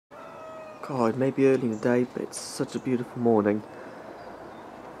God, maybe early in the day, but it's such a beautiful morning.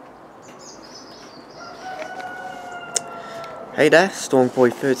 Hey there,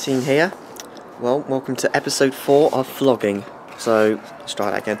 Stormboy13 here. Well, welcome to episode 4 of vlogging. So, let's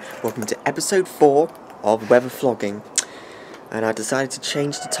try that again. Welcome to episode 4 of weather vlogging. And I decided to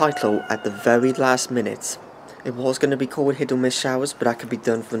change the title at the very last minute. It was going to be called Hit or Miss Showers, but that could be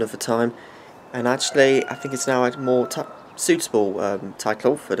done for another time. And actually, I think it's now a more suitable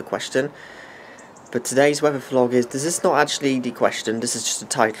title for the question. But today's weather vlog this is not actually the question, this is just a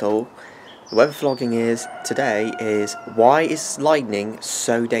title. The weather vlogging today is why is lightning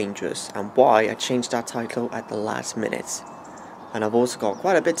so dangerous, and why I changed that title at the last minute. And I've also got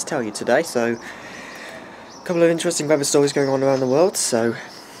quite a bit to tell you today, so a couple of interesting weather stories going on around the world.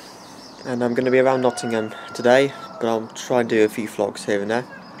 And I'm going to be around Nottingham today, but I'll try and do a few vlogs here and there.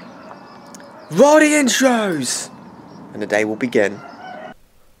 Roll the intros! And the day will begin.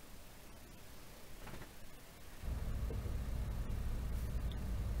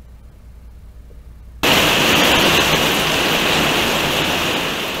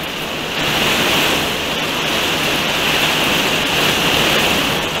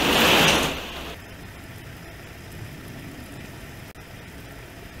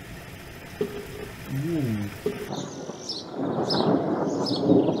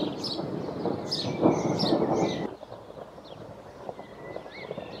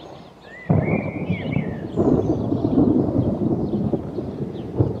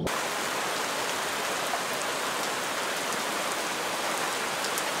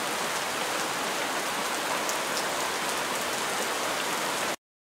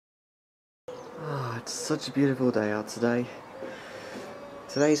 It's such a beautiful day out today.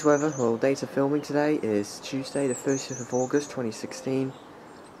 Today's weather, well, date of filming today is Tuesday the 30th of August 2016.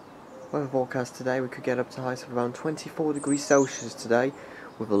 Weather forecast today, we could get up to heights of around 24 degrees Celsius today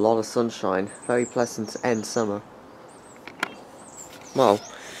with a lot of sunshine. Very pleasant to end summer. Well,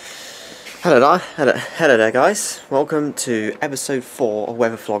 hello there guys. Welcome to episode 4 of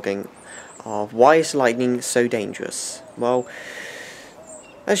weather vlogging of why is lightning so dangerous. Well,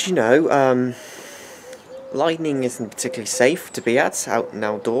 as you know, lightning isn't particularly safe to be out and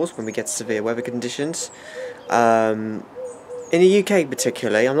outdoors when we get severe weather conditions. In the UK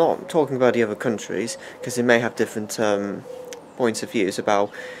particularly, I'm not talking about the other countries, because they may have different points of views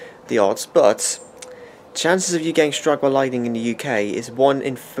about the odds, but chances of you getting struck by lightning in the UK is 1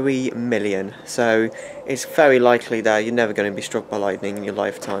 in 3 million, so it's very likely that you're never going to be struck by lightning in your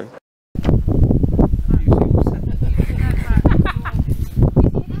lifetime.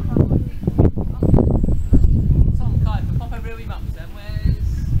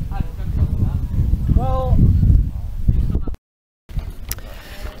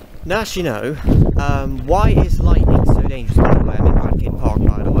 Now, as you know, why is lightning so dangerous, by the way? I'm in Orienteering Park,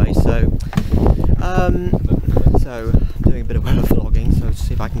 by the way, so I'm doing a bit of weather vlogging, so let's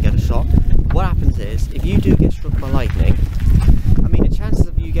see if I can get a shot. What happens is, if you do get struck by lightning, I mean, the chances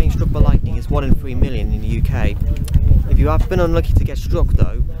of you getting struck by lightning is 1 in 3 million in the UK. If you have been unlucky to get struck,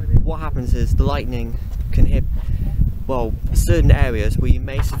 though, what happens is the lightning can hit, well, certain areas where you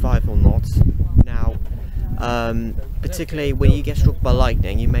may survive or not. Now, particularly when you get struck by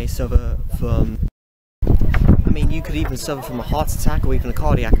lightning, you may suffer from, you could even suffer from a heart attack or even a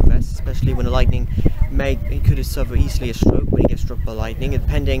cardiac arrest, especially when the lightning you could suffer easily a stroke when you get struck by lightning. And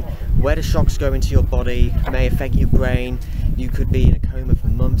depending where the shocks go into your body, it may affect your brain. You could be in a coma for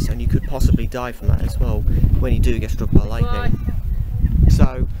months, and you could possibly die from that as well when you do get struck by lightning.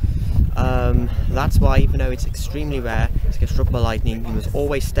 So that's why, even though it's extremely rare to get struck by lightning, you must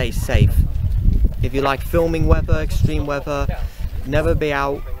always stay safe. If you like filming weather, extreme weather, never be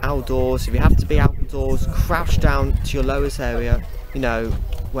outdoors. If you have to be outdoors, crouch down to your lowest area, you know,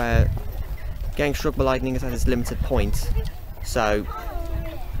 where getting struck by lightning is at its limited point. So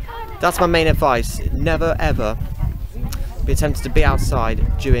that's my main advice. Never ever be tempted to be outside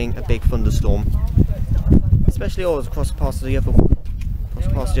during a big thunderstorm, especially all across parts of the other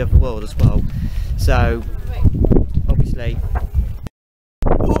world as well. So obviously,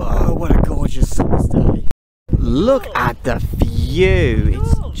 whoa, what a gorgeous summer's day. Look at the view,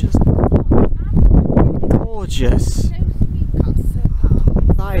 it's just gorgeous.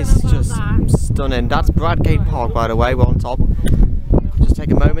 That is just stunning. That's Bradgate Park, by the way, we're on top. Just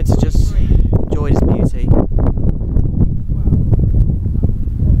take a moment to just enjoy this beauty.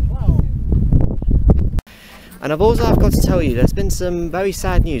 And I've got to tell you, there's been some very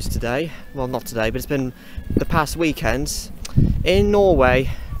sad news today. Well, not today, but it's been the past weekends. In Norway,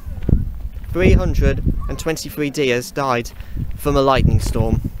 323 deers died from a lightning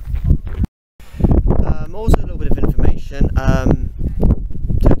storm. Also a little bit of information.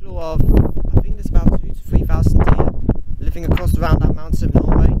 Total of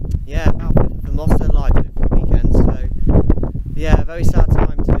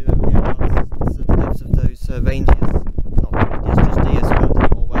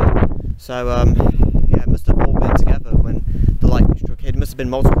So yeah, it must have all been together when the lightning struck. It must have been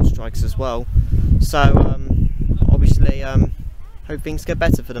multiple strikes as well. So obviously hope things get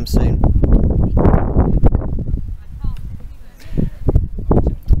better for them soon.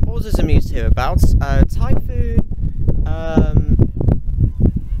 What was I amused here about? Typhoon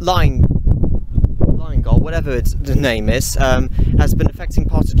Line Gull, whatever the name is, has been affecting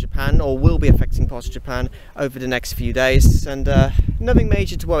parts of Japan, or will be affecting parts of Japan over the next few days, and nothing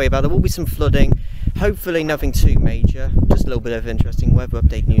major to worry about. There will be some flooding, hopefully nothing too major, just a little bit of interesting weather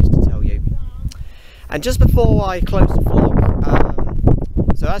update news to tell you. And just before I close the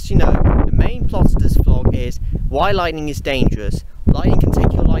vlog, so as you know, the main plot of this vlog is why lightning is dangerous. Lightning can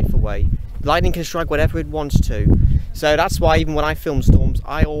take your life away. Lightning can strike whatever it wants to. So that's why even when I film storms,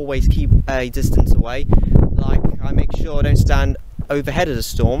 I always keep a distance away. Like, I make sure I don't stand overhead of the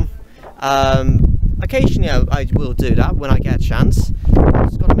storm. Occasionally I will do that when I get a chance. I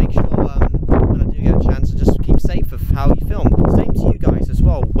just got to make sure when I do get a chance to just keep safe of how you film. Same to you guys as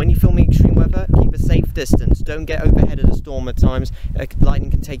well. When you film extreme weather, keep a safe distance. Don't get overhead of the storm at times.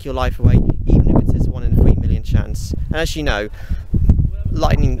 Lightning can take your life away, even if it is 1 in 3 million chance. And as you know,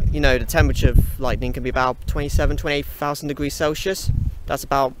 lightning, you know, the temperature of lightning can be about 28,000 degrees Celsius. That's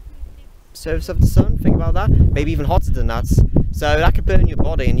about surface of the sun, think about that. Maybe even hotter than that. So that could burn your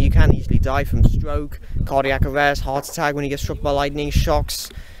body, and you can easily die from stroke, cardiac arrest, heart attack when you get struck by lightning, shocks,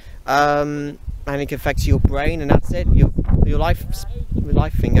 and it can affect your brain, and that's it. Your life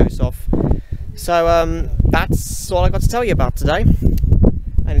thing goes off. So that's all I got to tell you about today,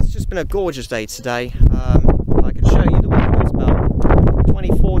 and it's just been a gorgeous day today. I can show you the weather. It's about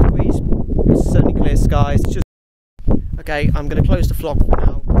 24 degrees, sunny clear skies. Just okay. I'm going to close the vlog for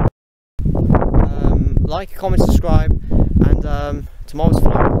now. Like, comment, subscribe, and tomorrow's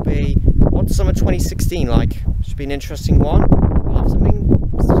vlog will be what's summer 2016 like. Should be an interesting one. I'll have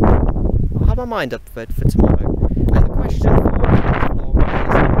I'll have my mind up for tomorrow. And the question for the vlog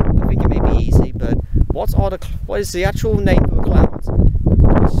is, I think it may be easy, but what is the actual name of a cloud?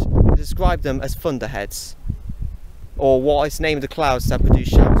 Which describe them as thunderheads, or what is the name of the clouds that produce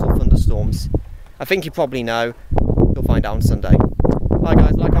showers or thunderstorms? I think you probably know. You'll find out on Sunday. Bye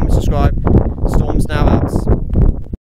guys, like, comment, subscribe. Storm's now out.